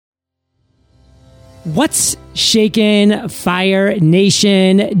What's shaken, Fire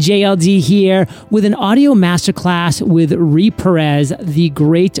Nation? JLD here with an audio masterclass with Perez, the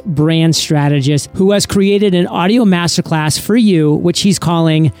great brand strategist who has created an audio masterclass for you, which he's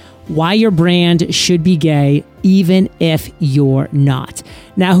calling Why Your Brand Should Be Gay, Even If You're Not.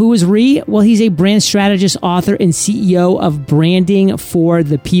 Now, who is Ree? Well, he's a brand strategist, author, and CEO of Branding for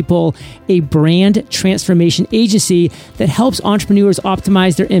the People, a brand transformation agency that helps entrepreneurs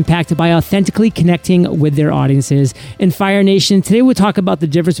optimize their impact by authentically connecting with their audiences. In Fire Nation, today we'll talk about the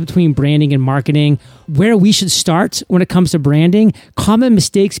difference between branding and marketing, where we should start when it comes to branding, common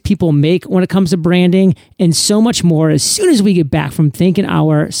mistakes people make when it comes to branding, and so much more as soon as we get back from thanking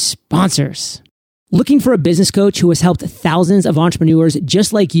our sponsors. Looking for a business coach who has helped thousands of entrepreneurs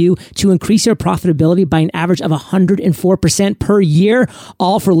just like you to increase their profitability by an average of 104% per year,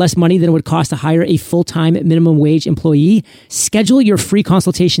 all for less money than it would cost to hire a full-time minimum wage employee? Schedule your free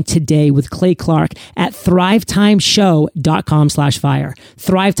consultation today with Clay Clark at thrivetimeshow.com/fire.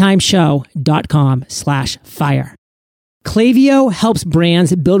 thrivetimeshow.com/fire. Klaviyo helps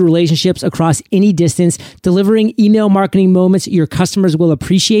brands build relationships across any distance, delivering email marketing moments your customers will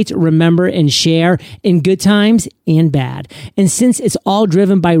appreciate, remember, and share in good times and bad. And since it's all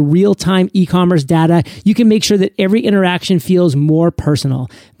driven by real-time e-commerce data, you can make sure that every interaction feels more personal.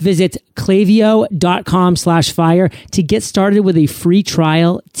 Visit klaviyo.com/fire to get started with a free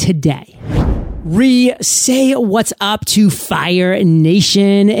trial today. Say what's up to Fire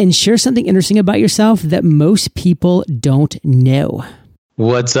Nation and share something interesting about yourself that most people don't know.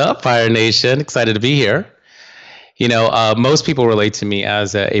 What's up, Fire Nation? Excited to be here. You know, most people relate to me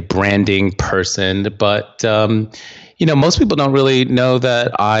as a branding person, but, most people don't really know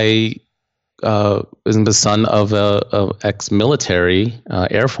that I was the son of a ex-military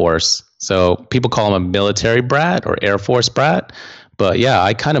Air Force. So people call him a military brat or Air Force brat. But yeah,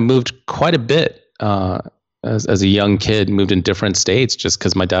 I kind of moved quite a bit as a young kid, moved in different states just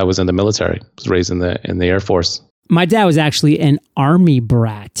because my dad was in the military, was raised in the Air Force. My dad was actually an Army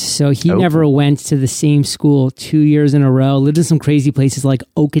brat, so he never went to the same school 2 years in a row, lived in some crazy places like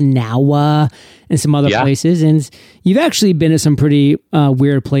Okinawa and some other places. And you've actually been to some pretty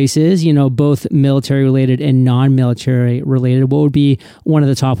weird places, both military related and non-military related. What would be one of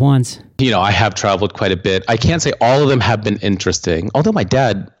the top ones? I have traveled quite a bit. I can't say all of them have been interesting. Although my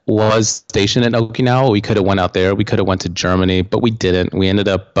dad was stationed in Okinawa, we could have went out there. We could have went to Germany, but we didn't. We ended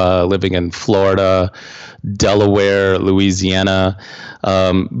up living in Florida, Delaware, Louisiana.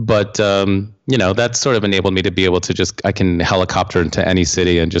 That sort of enabled me to be able to I can helicopter into any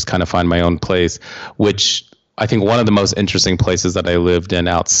city and just kind of find my own place, which I think one of the most interesting places that I lived in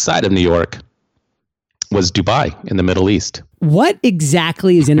outside of New York was Dubai in the Middle East. What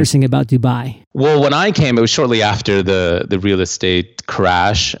exactly is interesting about Dubai? Well, when I came, it was shortly after the real estate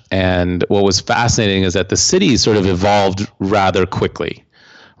crash. And what was fascinating is that the city sort of evolved rather quickly,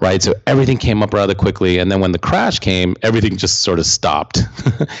 right? So everything came up rather quickly. And then when the crash came, everything just sort of stopped.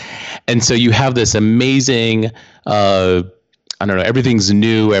 And so you have this amazing, everything's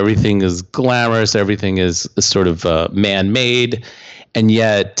new, everything is glamorous, everything is sort of man-made. And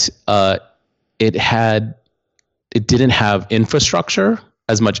yet, it didn't have infrastructure,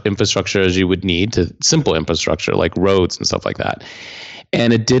 as much infrastructure as you would need to simple infrastructure like roads and stuff like that.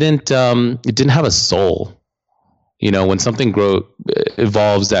 And it didn't have a soul. When something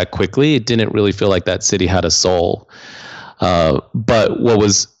evolves that quickly, it didn't really feel like that city had a soul. But what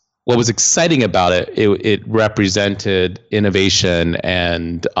was exciting about it, it represented innovation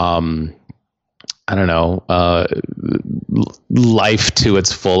and life to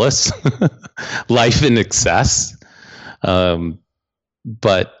its fullest, life in excess, but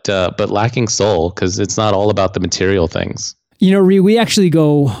lacking soul because it's not all about the material things. Ree, we actually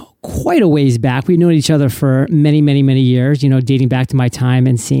go quite a ways back. We've known each other for many, many, many years, dating back to my time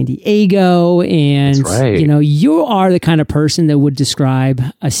in San Diego. And, that's right. You are the kind of person that would describe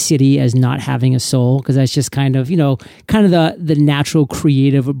a city as not having a soul, because that's just kind of the natural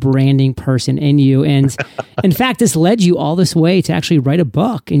creative branding person in you. And in fact, this led you all this way to actually write a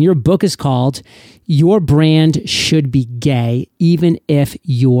book. And your book is called Your Brand Should Be Gay, Even If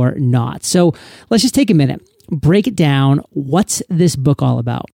You're Not. So let's just take a minute. Break it down. What's this book all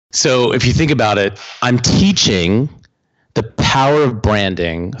about? So if you think about it, I'm teaching the power of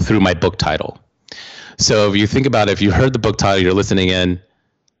branding through my book title. So if you think about it, if you heard the book title, you're listening in,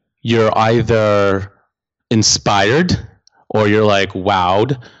 you're either inspired or you're like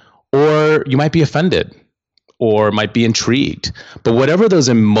wowed, or you might be offended or might be intrigued. But whatever those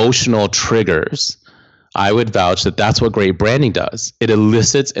emotional triggers, I would vouch that that's what great branding does. It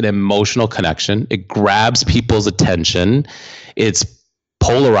elicits an emotional connection. It grabs people's attention. It's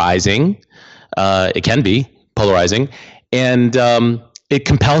polarizing. It can be polarizing. And it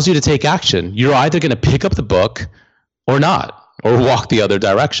compels you to take action. You're either going to pick up the book or not, or walk the other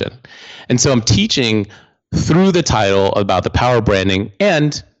direction. And so I'm teaching through the title about the power of branding.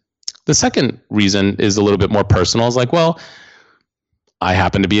 And the second reason is a little bit more personal. It's like, well, I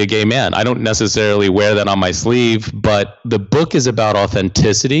happen to be a gay man. I don't necessarily wear that on my sleeve, but the book is about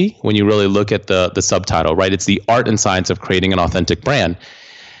authenticity when you really look at the subtitle, right? It's the art and science of creating an authentic brand.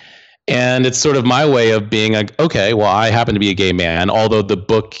 And it's sort of my way of being like, okay, well, I happen to be a gay man, although the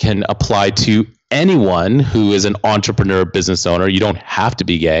book can apply to anyone who is an entrepreneur, business owner. You don't have to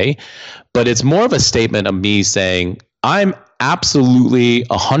be gay, but it's more of a statement of me saying, I'm absolutely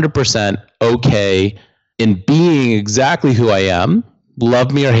 100% okay in being exactly who I am.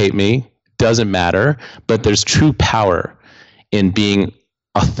 Love me or hate me, doesn't matter, but there's true power in being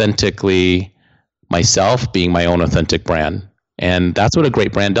authentically myself, being my own authentic brand. And that's what a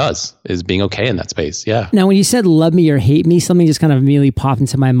great brand does, is being okay in that space. Yeah. Now, when you said love me or hate me, something just kind of immediately popped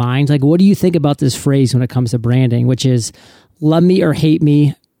into my mind. Like, what do you think about this phrase when it comes to branding, which is love me or hate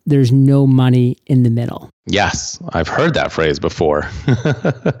me, there's no money in the middle? Yes, I've heard that phrase before.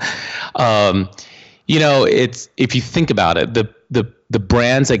 It's, if you think about it, the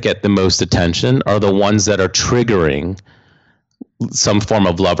brands that get the most attention are the ones that are triggering some form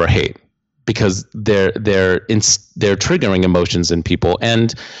of love or hate, because they're triggering emotions in people.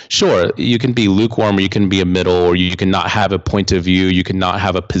 And sure, you can be lukewarm, or you can be a middle, or you can not have a point of view, you can not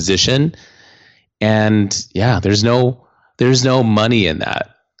have a position. And yeah, there's no money in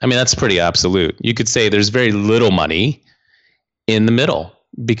that. I mean, that's pretty absolute. You could say there's very little money in the middle,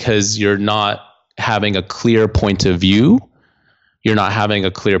 because you're not having a clear point of view. You're not having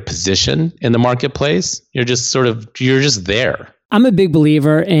a clear position in the marketplace. You're just there. I'm a big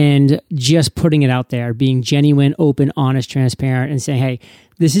believer in just putting it out there, being genuine, open, honest, transparent, and saying, hey,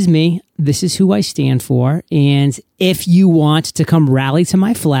 this is me. This is who I stand for. And if you want to come rally to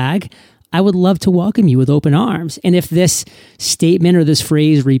my flag, I would love to welcome you with open arms. And if this statement or this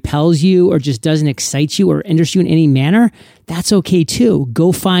phrase repels you or just doesn't excite you or interest you in any manner, that's okay too.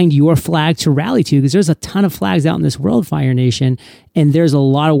 Go find your flag to rally to, because there's a ton of flags out in this world, Fire Nation, and there's a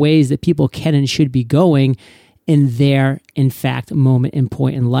lot of ways that people can and should be going in their, in fact, moment and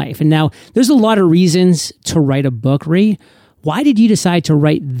point in life. And now there's a lot of reasons to write a book, Ree. Why did you decide to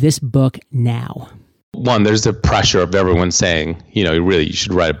write this book now? One, there's the pressure of everyone saying, you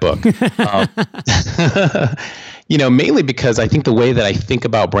should write a book. Mainly because I think the way that I think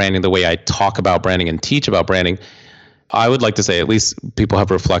about branding, the way I talk about branding and teach about branding, I would like to say, at least people have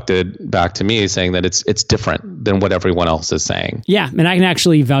reflected back to me saying that it's different than what everyone else is saying. Yeah, and I can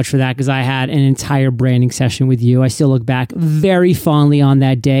actually vouch for that, because I had an entire branding session with you. I still look back very fondly on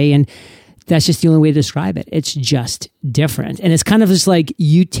that day, and that's just the only way to describe it. It's just different. And it's kind of just like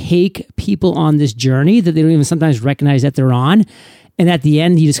you take people on this journey that they don't even sometimes recognize that they're on. And at the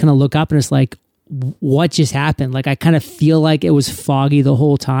end, you just kind of look up and it's like, what just happened? Like, I kind of feel like it was foggy the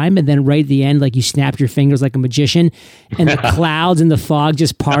whole time. And then right at the end, like, you snapped your fingers like a magician and the clouds and the fog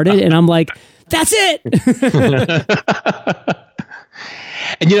just parted. And I'm like, that's it.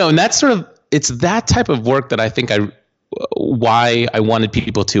 And that's sort of, it's that type of work that I think why I wanted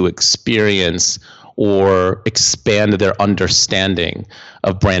people to experience or expand their understanding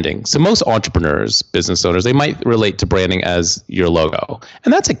of branding. So most entrepreneurs, business owners, they might relate to branding as your logo.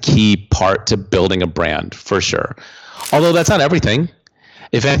 And that's a key part to building a brand, for sure. Although that's not everything.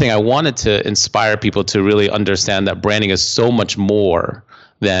 If anything, I wanted to inspire people to really understand that branding is so much more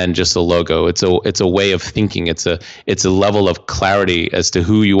than just a logo. It's a way of thinking. It's a level of clarity as to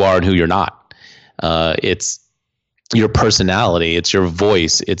who you are and who you're not. It's your personality, it's your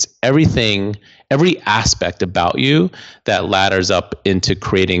voice, it's everything, every aspect about you that ladders up into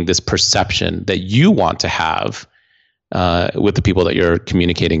creating this perception that you want to have with the people that you're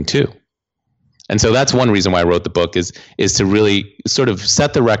communicating to. And so that's one reason why I wrote the book, is to really sort of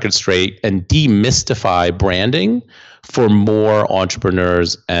set the record straight and demystify branding for more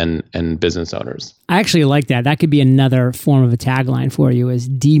entrepreneurs and business owners. I actually like that. That could be another form of a tagline for you, is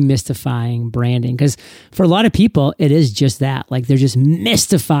demystifying branding. Because for a lot of people, it is just that. Like, they're just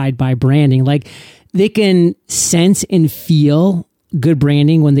mystified by branding. Like, they can sense and feel good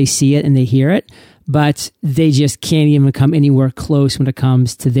branding when they see it and they hear it, but they just can't even come anywhere close when it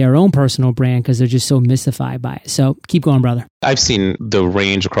comes to their own personal brand, because they're just so mystified by it. So keep going, brother. I've seen the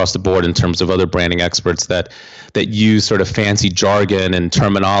range across the board in terms of other branding experts that use sort of fancy jargon and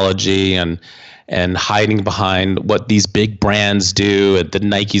terminology and hiding behind what these big brands do, at the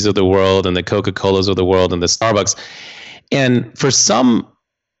Nikes of the world and the Coca-Colas of the world and the Starbucks. And for some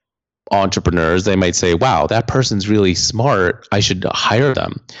entrepreneurs, they might say, wow, that person's really smart, I should hire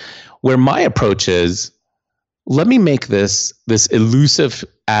them. Where my approach is, let me make this elusive,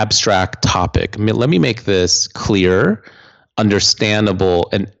 abstract topic. Let me make this clear, understandable,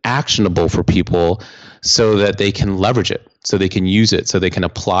 and actionable for people so that they can leverage it, so they can use it, so they can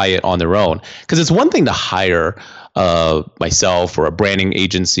apply it on their own. Because it's one thing to hire myself or a branding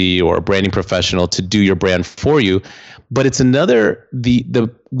agency or a branding professional to do your brand for you. But it's another,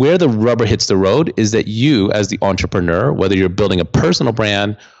 where the rubber hits the road is that you, as the entrepreneur, whether you're building a personal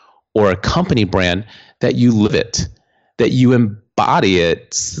brand or a company brand, that you live it, that you embody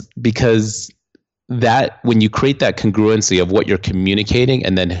it, because that when you create that congruency of what you're communicating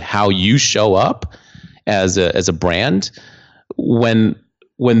and then how you show up as a brand, when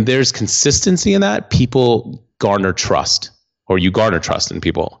there's consistency in that, people garner trust, or you garner trust in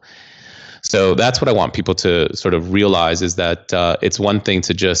people. So that's what I want people to sort of realize, is that it's one thing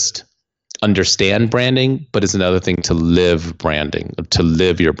to just understand branding, but it's another thing to live branding, to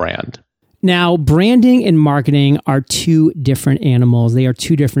live your brand. Now, branding and marketing are two different animals. They are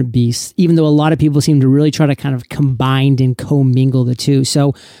two different beasts, even though a lot of people seem to really try to kind of combine and commingle the two.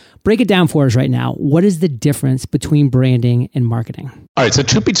 So break it down for us right now. What is the difference between branding and marketing? All right. So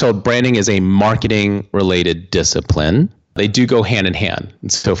truth be told, branding is a marketing-related discipline. They do go hand in hand.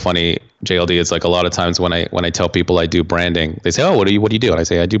 It's so funny, JLD. It's like a lot of times when I tell people I do branding, they say, "Oh, what do you do?" And I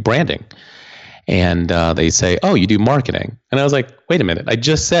say, "I do branding." And they say, "Oh, you do marketing." And I was like, "Wait a minute! I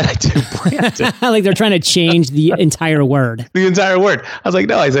just said I do branding." Like they're trying to change the entire word. The entire word. I was like,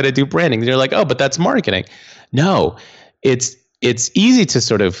 "No, I said I do branding." And they're like, "Oh, but that's marketing." No, it's easy to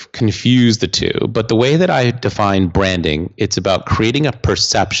sort of confuse the two. But the way that I define branding, it's about creating a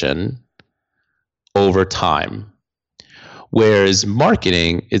perception over time. Whereas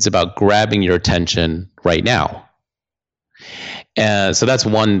marketing, it's about grabbing your attention right now. So that's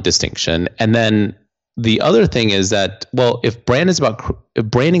one distinction. And then the other thing is that, well, if branding is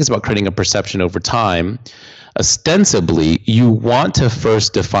about creating a perception over time, ostensibly you want to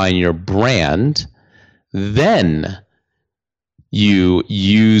first define your brand, then you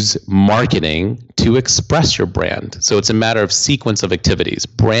use marketing to express your brand. So it's a matter of sequence of activities.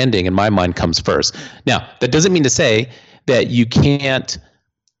 Branding, in my mind, comes first. Now, that doesn't mean to say that you can't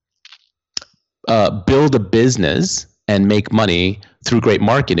build a business and make money through great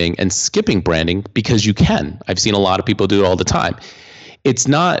marketing and skipping branding, because you can. I've seen a lot of people do it all the time. It's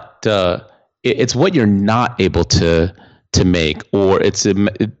not. It's what you're not able to make, or it's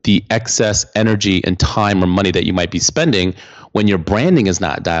the excess energy and time or money that you might be spending when your branding is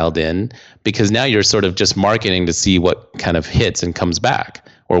not dialed in, because now you're sort of just marketing to see what kind of hits and comes back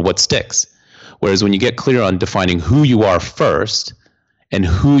or what sticks. Whereas when you get clear on defining who you are first and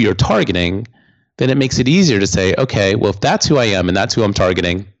who you're targeting, then it makes it easier to say, okay, well, if that's who I am and that's who I'm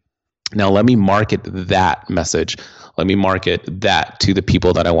targeting, now let me market that message. Let me market that to the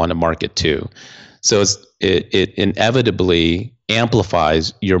people that I want to market to. So it inevitably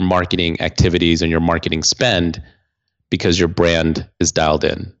amplifies your marketing activities and your marketing spend because your brand is dialed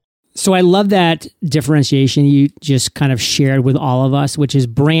in. So I love that differentiation you just kind of shared with all of us, which is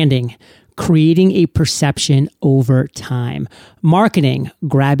branding, creating a perception over time. Marketing,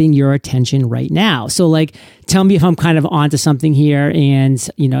 grabbing your attention right now. So like, tell me if I'm kind of onto something here, and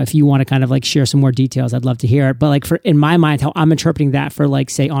if you want to kind of like share some more details, I'd love to hear it. But like in my mind, how I'm interpreting that for like,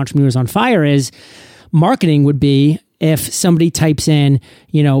 say, Entrepreneurs on Fire is marketing would be if somebody types in,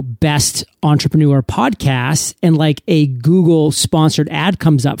 best entrepreneur podcasts, and like a Google sponsored ad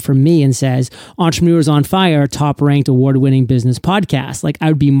comes up from me and says, Entrepreneurs on Fire, top ranked award-winning business podcast. Like I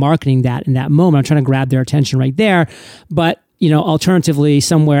would be marketing that in that moment. I'm trying to grab their attention right there. But alternatively,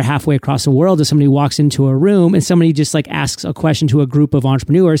 somewhere halfway across the world, if somebody walks into a room and somebody just like asks a question to a group of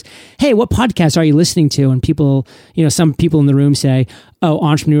entrepreneurs, hey, what podcast are you listening to? And people, some people in the room say, oh,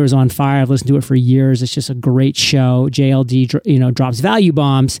 Entrepreneurs on Fire. I've listened to it for years. It's just a great show. JLD, drops value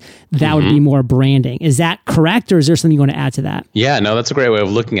bombs. That would be more branding. Is that correct? Or is there something you want to add to that? Yeah, no, that's a great way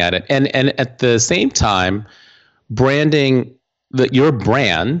of looking at it. And at the same time, branding, your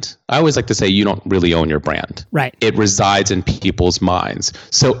brand, I always like to say you don't really own your brand. Right. It resides in people's minds.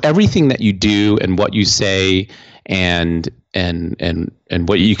 So everything that you do and what you say and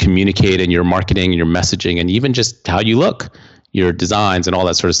what you communicate in your marketing and your messaging and even just how you look, your designs and all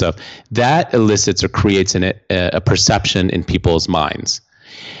that sort of stuff, that elicits or creates a perception in people's minds.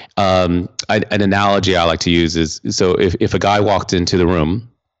 An analogy I like to use is, so if a guy walked into the room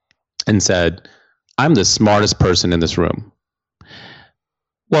and said, I'm the smartest person in this room,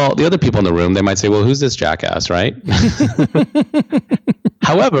 well, the other people in the room, they might say, well, who's this jackass, right?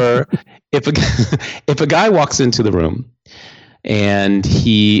 However, if a guy walks into the room and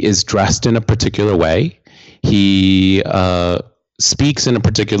he is dressed in a particular way, he speaks in a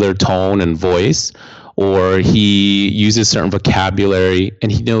particular tone and voice, or he uses certain vocabulary,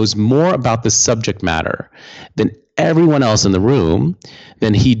 and he knows more about the subject matter than everyone else in the room,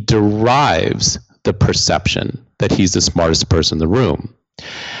 then he derives the perception that he's the smartest person in the room.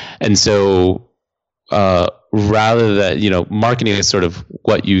 And so rather that, marketing is sort of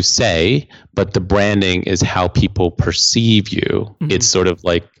what you say, but the branding is how people perceive you. Mm-hmm. It's sort of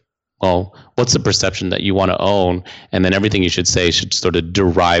like, well, what's the perception that you want to own? And then everything you should say should sort of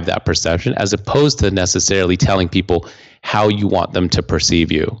derive that perception, as opposed to necessarily telling people how you want them to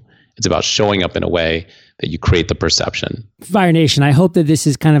perceive you. It's about showing up in a way that you create the perception. Fire Nation, I hope that this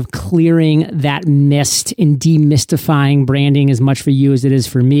is kind of clearing that mist and demystifying branding as much for you as it is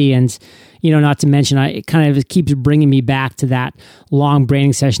for me. And, not to mention, it kind of keeps bringing me back to that long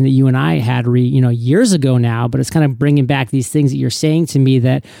branding session that you and I had, years ago now, but it's kind of bringing back these things that you're saying to me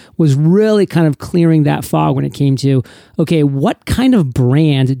that was really kind of clearing that fog when it came to, okay, what kind of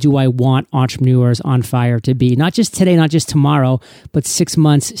brand do I want Entrepreneurs on Fire to be? Not just today, not just tomorrow, but 6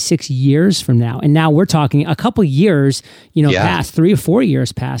 months, 6 years from now. And now we're talking a couple years, past, 3 or 4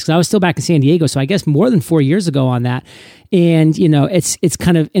 years past, because I was still back in San Diego. So I guess more than 4 years ago on that. And, it's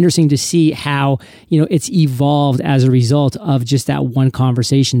kind of interesting to see how, it's evolved as a result of just that one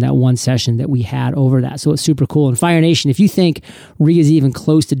conversation, that one session that we had over that. So it's super cool. And Fire Nation, if you think Ree is even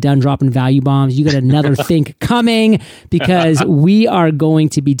close to done dropping value bombs, you got another think coming, because we are going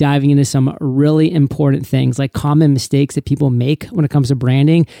to be diving into some really important things, like common mistakes that people make when it comes to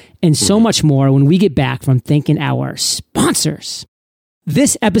branding, and so much more when we get back from thanking our sponsors.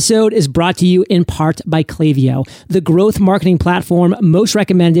 This episode is brought to you in part by Klaviyo, the growth marketing platform most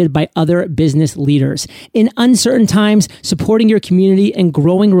recommended by other business leaders. In uncertain times, supporting your community and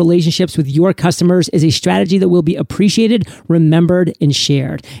growing relationships with your customers is a strategy that will be appreciated, remembered, and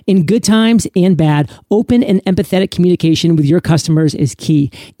shared. In good times and bad, open and empathetic communication with your customers is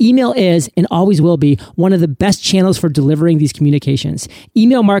key. Email is, and always will be, one of the best channels for delivering these communications.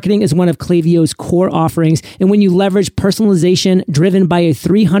 Email marketing is one of Klaviyo's core offerings, and when you leverage personalization driven by a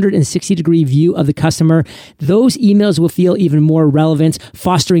 360-degree view of the customer, those emails will feel even more relevant,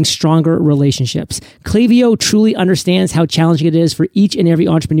 fostering stronger relationships. Klaviyo truly understands how challenging it is for each and every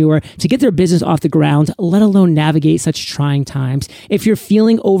entrepreneur to get their business off the ground, let alone navigate such trying times. If you're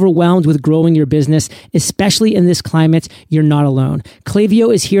feeling overwhelmed with growing your business, especially in this climate, you're not alone.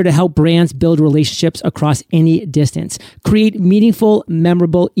 Klaviyo is here to help brands build relationships across any distance. Create meaningful,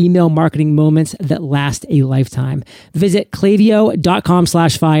 memorable email marketing moments that last a lifetime. Visit klaviyo.com/fire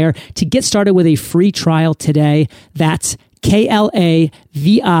to get started with a free trial today. That's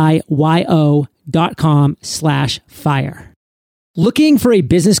klaviyo.com/fire. Looking for a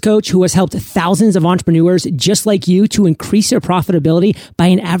business coach who has helped thousands of entrepreneurs just like you to increase their profitability by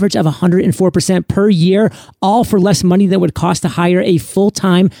an average of 104% per year, all for less money than it would cost to hire a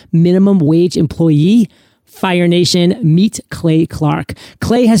full-time minimum wage employee? Fire Nation, meet Clay Clark.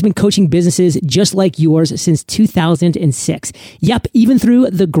 Clay has been coaching businesses just like yours since 2006. Yep, even through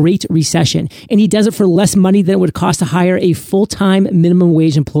the Great Recession. And he does it for less money than it would cost to hire a full-time minimum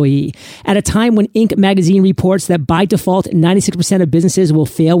wage employee. At a time when Inc. magazine reports that by default, 96% of businesses will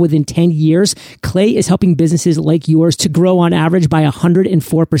fail within 10 years, Clay is helping businesses like yours to grow on average by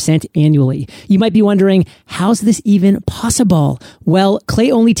 104% annually. You might be wondering, how's this even possible? Well,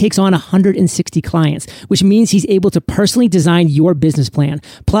 Clay only takes on 160 clients, which means he's able to personally design your business plan.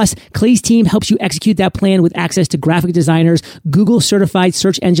 Plus, Clay's team helps you execute that plan with access to graphic designers, Google certified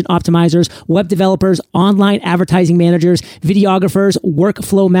search engine optimizers, web developers, online advertising managers, videographers,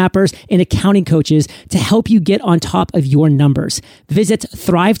 workflow mappers, and accounting coaches to help you get on top of your numbers. Visit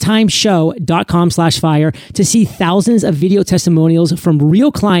thrivetimeshow.com/fire to see thousands of video testimonials from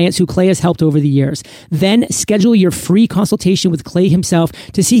real clients who Clay has helped over the years. Then schedule your free consultation with Clay himself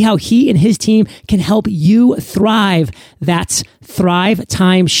to see how he and his team can help you thrive. That's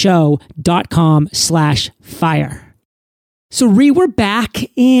thrivetimeshow.com/fire. So Ree, we're back.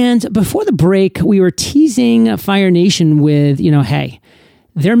 And before the break, we were teasing Fire Nation with, hey,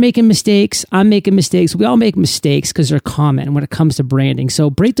 they're making mistakes. I'm making mistakes. We all make mistakes because they're common when it comes to branding. So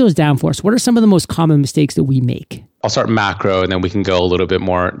break those down for us. What are some of the most common mistakes that we make? I'll start macro and then we can go a little bit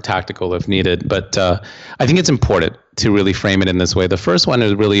more tactical if needed. But I think it's important to really frame it in this way. The first one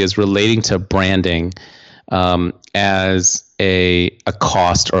is relating to branding as a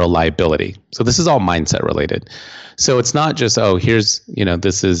cost or a liability. So this is all mindset related. So it's not just, here's,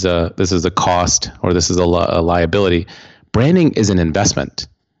 this is a cost or this is a liability. Branding is an investment.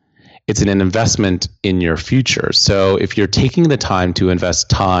 It's an investment in your future. So if you're taking the time to invest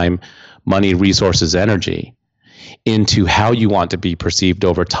time, money, resources, energy into how you want to be perceived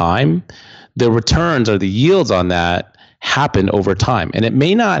over time, the returns or the yields on that happen over time. And it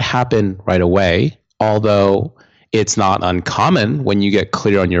may not happen right away, although it's not uncommon when you get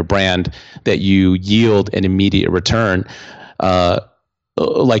clear on your brand that you yield an immediate return,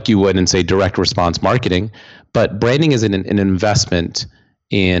 like you would in, say, direct response marketing. But branding is an investment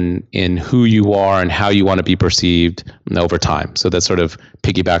in who you are and how you want to be perceived over time. So that sort of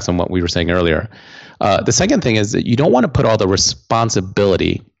piggybacks on what we were saying earlier. The second thing is that you don't want to put all the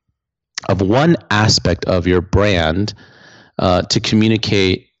responsibility of one aspect of your brand to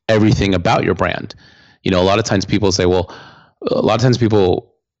communicate everything about your brand. A lot of times people say, well, a lot of times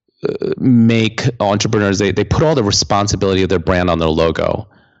people make entrepreneurs, they put all the responsibility of their brand on their logo.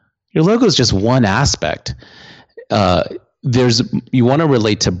 Your logo is just one aspect. You want to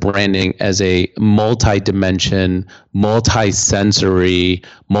relate to branding as a multi-dimension, multi-sensory,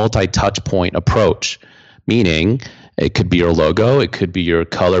 multi-touch point approach, meaning it could be your logo, it could be your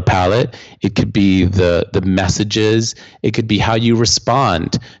color palette, it could be the messages, it could be how you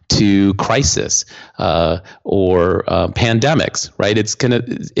respond to crisis or pandemics, right?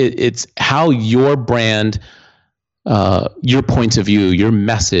 It's how your brand, your point of view, your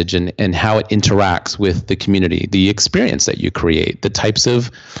message, and how it interacts with the community, the experience that you create, the types of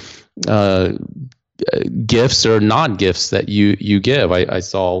gifts or non-gifts that you give. I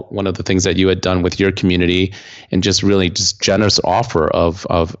saw one of the things that you had done with your community, and just generous offer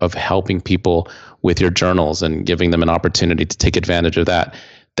of helping people with your journals and giving them an opportunity to take advantage of that.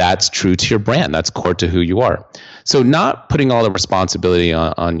 That's true to your brand. That's core to who you are. So not putting all the responsibility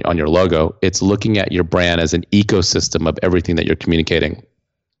on your logo. It's looking at your brand as an ecosystem of everything that you're communicating.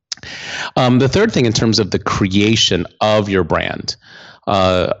 The third thing in terms of the creation of your brand,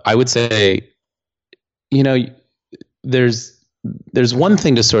 I would say, there's one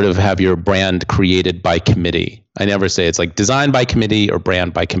thing to sort of have your brand created by committee. I never say it's like designed by committee or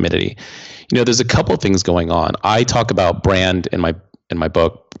brand by committee. There's a couple things going on. I talk about brand in my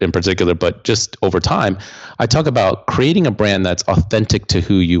book in particular, but just over time, I talk about creating a brand that's authentic to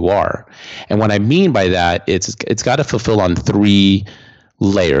who you are. And what I mean by that, it's got to fulfill on 3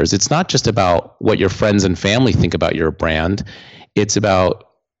 layers. It's not just about what your friends and family think about your brand. It's about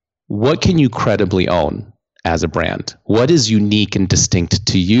what can you credibly own as a brand? What is unique and distinct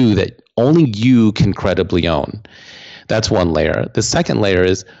to you that only you can credibly own? That's one layer. The second layer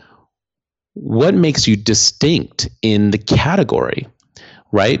is what makes you distinct in the category,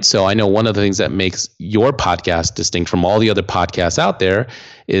 right? So I know one of the things that makes your podcast distinct from all the other podcasts out there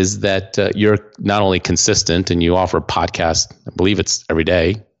is that you're not only consistent and you offer podcasts, I believe it's every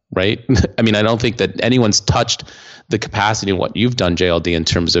day, right? I mean, I don't think that anyone's touched the capacity of what you've done, JLD, in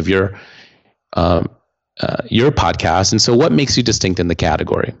terms of your podcast. And so what makes you distinct in the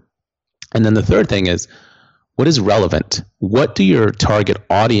category? And then the third thing is, what is relevant? What do your target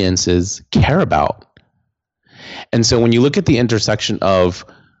audiences care about? And so when you look at the intersection of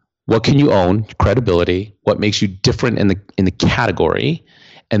what can you own, credibility, what makes you different in the category,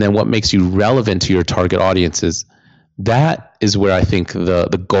 and then what makes you relevant to your target audiences, that is where I think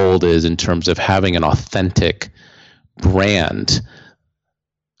the gold is in terms of having an authentic brand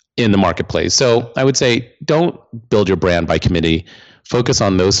in the marketplace. So I would say don't build your brand by committee. Focus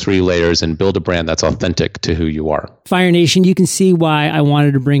on those 3 layers and build a brand that's authentic to who you are. Fire Nation, you can see why I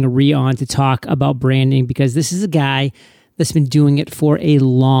wanted to bring Ree on to talk about branding, because this is a guy that's been doing it for a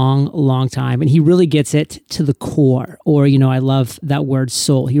long, long time. And he really gets it to the core, or, I love that word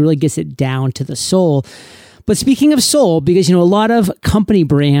soul. He really gets it down to the soul. But speaking of soul, because, a lot of company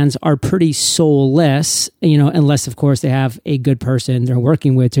brands are pretty soulless, unless, of course, they have a good person they're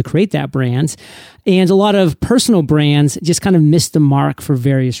working with to create that brand. And a lot of personal brands just kind of miss the mark for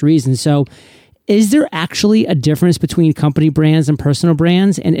various reasons. So is there actually a difference between company brands and personal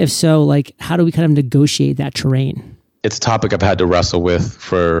brands? And if so, how do we kind of negotiate that terrain? It's a topic I've had to wrestle with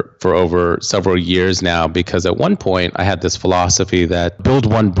for over several years now, because at one point I had this philosophy that build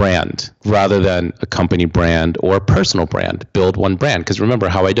one brand rather than a company brand or a personal brand. Build one brand. Because remember,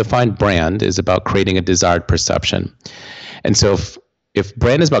 how I define brand is about creating a desired perception. And so if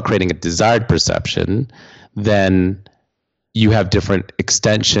brand is about creating a desired perception, then you have different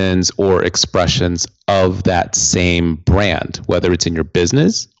extensions or expressions of that same brand, whether it's in your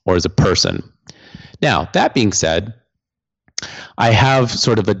business or as a person. Now, that being said, I have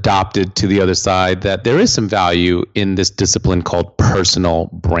sort of adopted to the other side that there is some value in this discipline called personal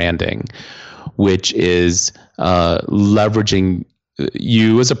branding, which is leveraging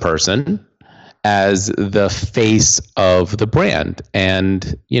you as a person as the face of the brand.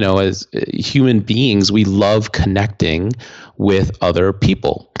 And, as human beings, we love connecting with other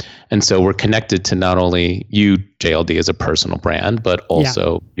people. And so we're connected to not only you, JLD, as a personal brand, but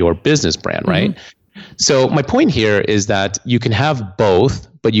also your business brand, right? Mm-hmm. So my point here is that you can have both,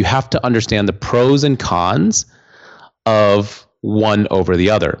 but you have to understand the pros and cons of one over the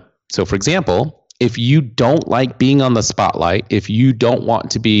other. So for example, if you don't like being on the spotlight, if you don't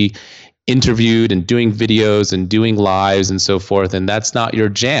want to be interviewed and doing videos and doing lives and so forth, and that's not your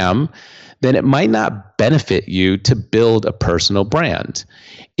jam, then it might not benefit you to build a personal brand.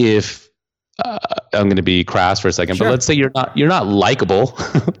 If I'm going to be crass for a second, Sure. but let's say you're not likable.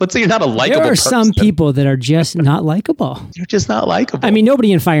 Let's say you're not a likable There are person. some people that are just not likable. You're just not likable. I mean,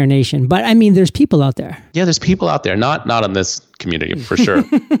 nobody in Fire Nation, but I mean, there's people out there. Yeah, there's people out there, not in this community for sure.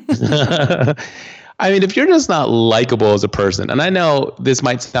 I mean, if you're just not likable as a person, and I know this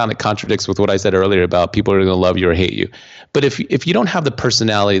might sound, it contradicts with what I said earlier about people are going to love you or hate you, but if you don't have the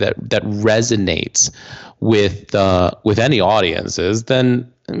personality that resonates with any audiences, then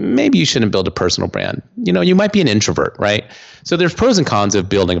maybe you shouldn't build a personal brand. You might be an introvert, right? So there's pros and cons of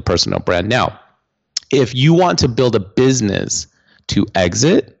building a personal brand. Now, if you want to build a business to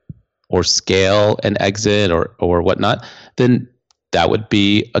exit or scale and exit or whatnot, then that would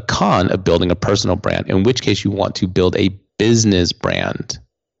be a con of building a personal brand, in which case you want to build a business brand.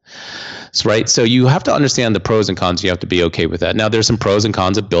 Right? So you have to understand the pros and cons. You have to be okay with that. Now, there's some pros and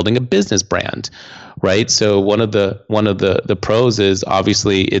cons of building a business brand, right? So one of the pros is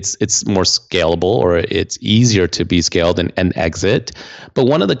obviously it's more scalable, or it's easier to be scaled and exit. But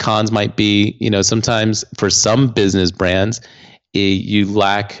one of the cons might be, sometimes for some business brands, you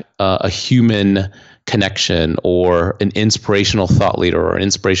lack a human connection or an inspirational thought leader or an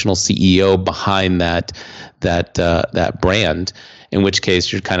inspirational CEO behind that brand, in which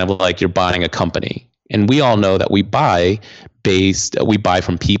case you're kind of like you're buying a company. And we all know that we buy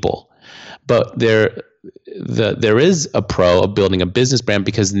from people. But there is a pro of building a business brand,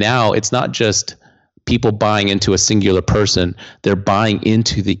 because now it's not just people buying into a singular person, they're buying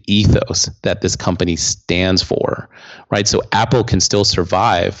into the ethos that this company stands for, right? So Apple can still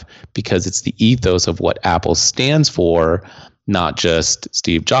survive because it's the ethos of what Apple stands for, not just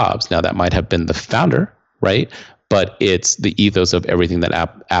Steve Jobs. Now, that might have been the founder, right? But it's the ethos of everything that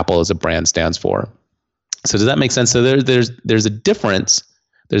Apple as a brand stands for. So does that make sense? So there's a difference.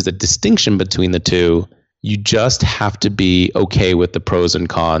 There's a distinction between the two. You just have to be okay with the pros and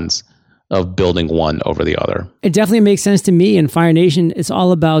cons of building one over the other. It definitely makes sense to me. In Fire Nation, it's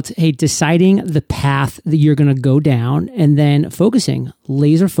all about, deciding the path that you're going to go down, and then focusing,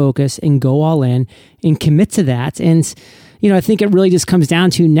 laser focus, and go all in and commit to that. And, I think it really just comes down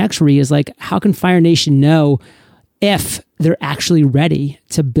to next, is like, how can Fire Nation know if they're actually ready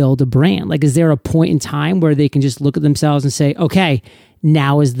to build a brand? Like, is there a point in time where they can just look at themselves and say, okay,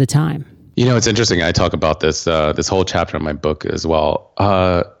 now is the time? It's interesting. I talk about this whole chapter in my book as well.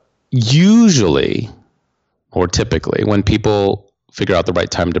 Usually, or typically, when people figure out the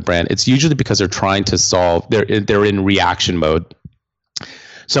right time to brand, it's usually because they're trying to solve, they're in reaction mode.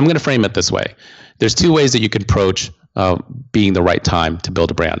 So I'm going to frame it this way. There's two ways that you can approach being the right time to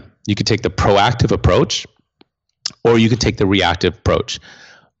build a brand. You can take the proactive approach, or you can take the reactive approach.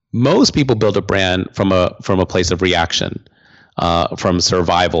 Most people build a brand from a place of reaction. From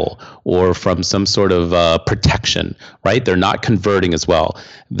survival or from some sort of protection, right? They're not converting as well.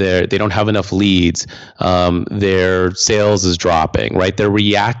 They don't have enough leads. Their sales is dropping, right? They're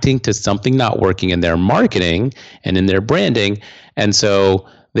reacting to something not working in their marketing and in their branding, and so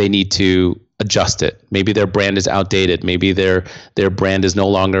they need to adjust it. Maybe their brand is outdated. Maybe their brand is no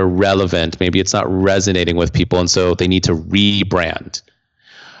longer relevant. Maybe it's not resonating with people, and so they need to rebrand.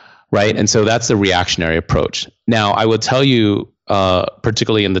 Right. And so that's the reactionary approach. Now, I would tell you,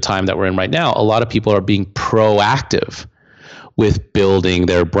 particularly in the time that we're in right now, a lot of people are being proactive with building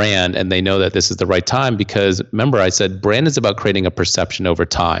their brand, and they know that this is the right time because, remember, I said brand is about creating a perception over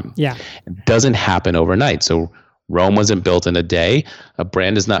time. Yeah. It doesn't happen overnight. So Rome wasn't built in a day. A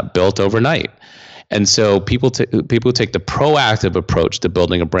brand is not built overnight. And so people take the proactive approach to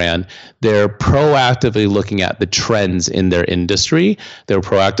building a brand. They're proactively looking at the trends in their industry. They're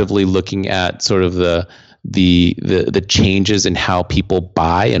proactively looking at sort of the changes in how people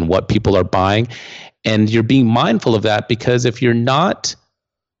buy and what people are buying. And you're being mindful of that, because if you're not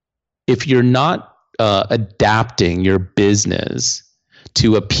adapting your business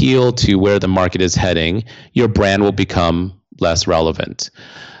to appeal to where the market is heading, your brand will become less relevant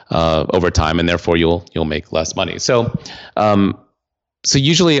over time, and therefore you'll make less money. So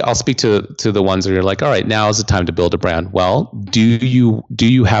usually I'll speak to the ones that are like, all right, now is the time to build a brand. Well, do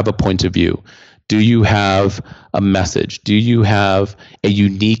you have a point of view? Do you have a message? Do you have a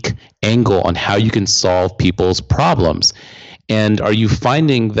unique angle on how you can solve people's problems? And are you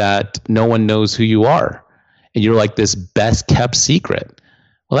finding that no one knows who you are, and you're like this best kept secret?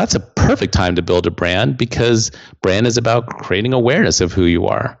 Well, that's a perfect time to build a brand, because brand is about creating awareness of who you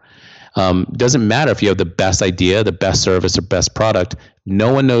are. Doesn't matter if you have the best idea, the best service, or best product.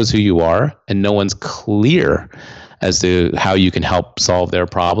 No one knows who you are, and no one's clear as to how you can help solve their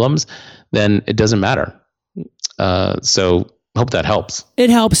problems. Then it doesn't matter. So hope that helps. It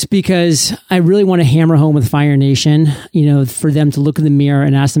helps, because I really want to hammer home with Fire Nation, for them to look in the mirror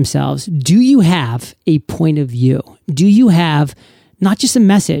and ask themselves, do you have a point of view? Do you have not just a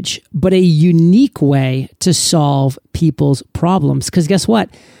message, but a unique way to solve people's problems? Because guess what?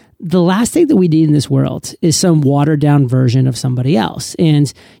 The last thing that we need in this world is some watered down version of somebody else.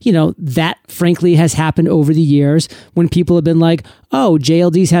 And, that frankly has happened over the years when people have been like, oh,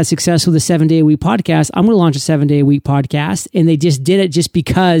 JLD's had success with a 7-day-a-week podcast. I'm going to launch a 7-day-a-week podcast. And they just did it just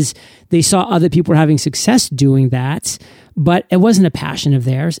because they saw other people were having success doing that. But it wasn't a passion of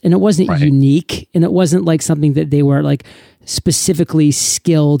theirs, and it wasn't unique, and it wasn't like something that they were like specifically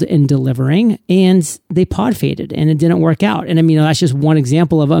skilled in delivering, and they pod faded and it didn't work out. And I mean, that's just one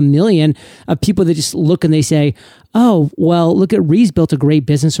example of a million of people that just look and they say, oh, well, look at Ree's built a great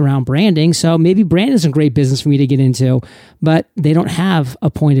business around branding. So maybe brand is a great business for me to get into, but they don't have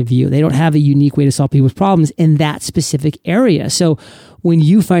a point of view. They don't have a unique way to solve people's problems in that specific area. So when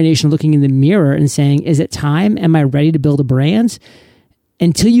you, Fire Nation, are looking in the mirror and saying, is it time? Am I ready to build a brand?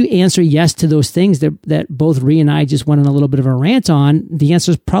 Until you answer yes to those things that both Ree and I just went on a little bit of a rant on, the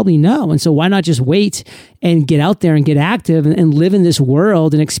answer is probably no. And so why not just wait and get out there and get active and live in this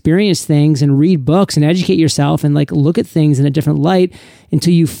world and experience things and read books and educate yourself and like look at things in a different light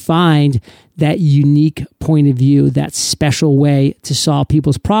until you find that unique point of view, that special way to solve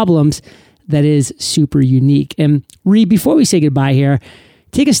people's problems that is super unique. And Ree, before we say goodbye here,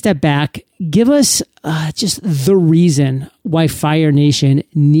 take a step back. Give us just the reason why Fire Nation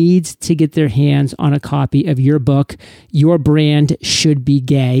needs to get their hands on a copy of your book, Your Brand Should Be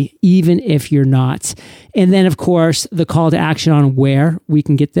Gay, even if you're not. And then, of course, the call to action on where we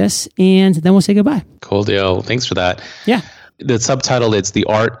can get this. And then we'll say goodbye. Cool deal. Thanks for that. Yeah. The subtitle, it's The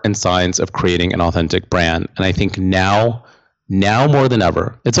Art and Science of Creating an Authentic Brand. And I think now more than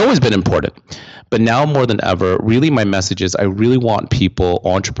ever, it's always been important, but now more than ever, really my message is I really want people,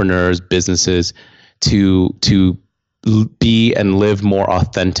 entrepreneurs, businesses to be and live more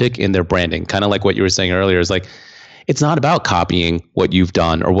authentic in their branding. Kind of like what you were saying earlier is like, it's not about copying what you've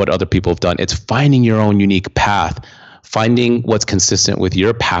done or what other people have done. It's finding your own unique path, finding what's consistent with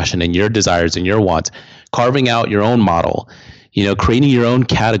your passion and your desires and your wants, carving out your own model, creating your own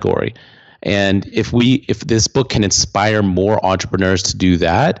category. And if this book can inspire more entrepreneurs to do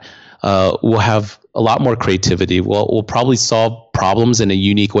that, we'll have a lot more creativity. We'll probably solve problems in a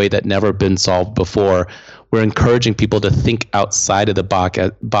unique way that never been solved before. We're encouraging people to think outside of the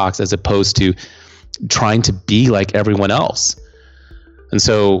box as opposed to trying to be like everyone else. And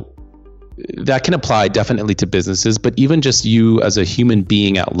so that can apply definitely to businesses, but even just you as a human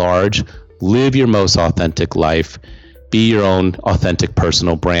being at large, live your most authentic life. Be your own authentic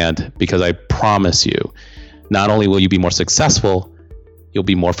personal brand, because I promise you, not only will you be more successful, you'll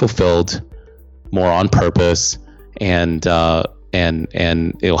be more fulfilled, more on purpose, and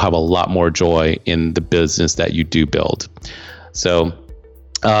you'll have a lot more joy in the business that you do build. So,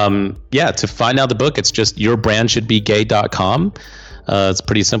 to find out the book, it's just yourbrandshouldbegay.com. It's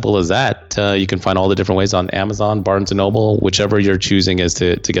pretty simple as that. You can find all the different ways on Amazon, Barnes & Noble, whichever you're choosing is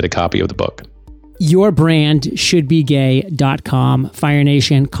to get a copy of the book. yourbrandshouldbegay.com. Fire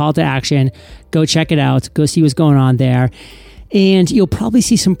Nation, call to action. Go check it out. Go see what's going on there. And you'll probably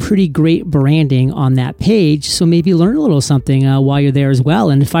see some pretty great branding on that page. So maybe learn a little something while you're there as well.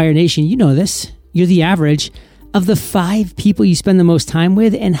 And Fire Nation, you know this. You're the average of the 5 people you spend the most time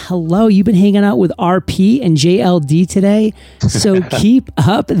with. And hello, you've been hanging out with RP and JLD today. So keep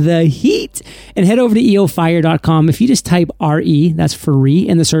up the heat and head over to eofire.com. If you just type RE, that's for Ree,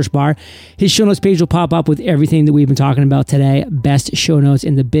 in the search bar, his show notes page will pop up with everything that we've been talking about today. Best show notes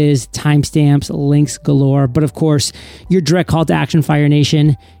in the biz, timestamps, links galore. But of course, your direct call to action, Fire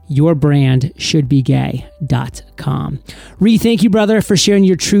Nation, yourbrandshouldbegay.com. Ree, thank you, brother, for sharing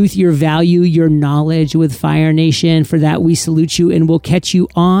your truth, your value, your knowledge with Fire Nation. For that, we salute you, and we'll catch you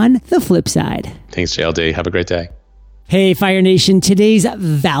on the flip side. Thanks, JLD. Have a great day. Hey, Fire Nation. Today's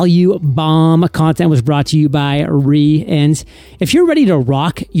value bomb content was brought to you by Ree. And if you're ready to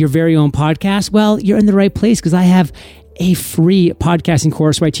rock your very own podcast, well, you're in the right place, because I have a free podcasting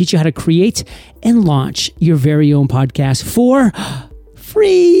course where I teach you how to create and launch your very own podcast for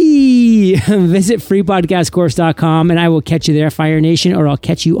free. Visit freepodcastcourse.com and I will catch you there, Fire Nation, or I'll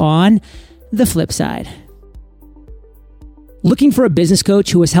catch you on the flip side. Looking for a business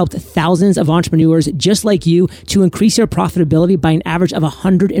coach who has helped thousands of entrepreneurs just like you to increase their profitability by an average of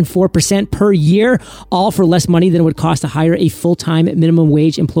 104% per year, all for less money than it would cost to hire a full-time minimum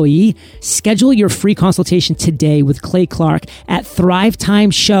wage employee? Schedule your free consultation today with Clay Clark at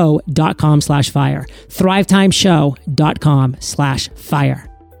thrivetimeshow.com/fire. thrivetimeshow.com/fire.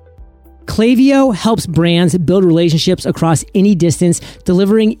 Klaviyo helps brands build relationships across any distance,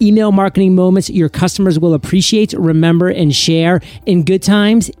 delivering email marketing moments your customers will appreciate, remember, and share in good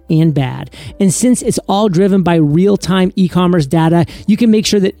times and bad. And since it's all driven by real-time e-commerce data, you can make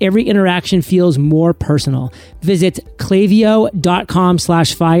sure that every interaction feels more personal. Visit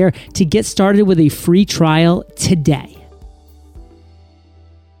klaviyo.com/fire to get started with a free trial today.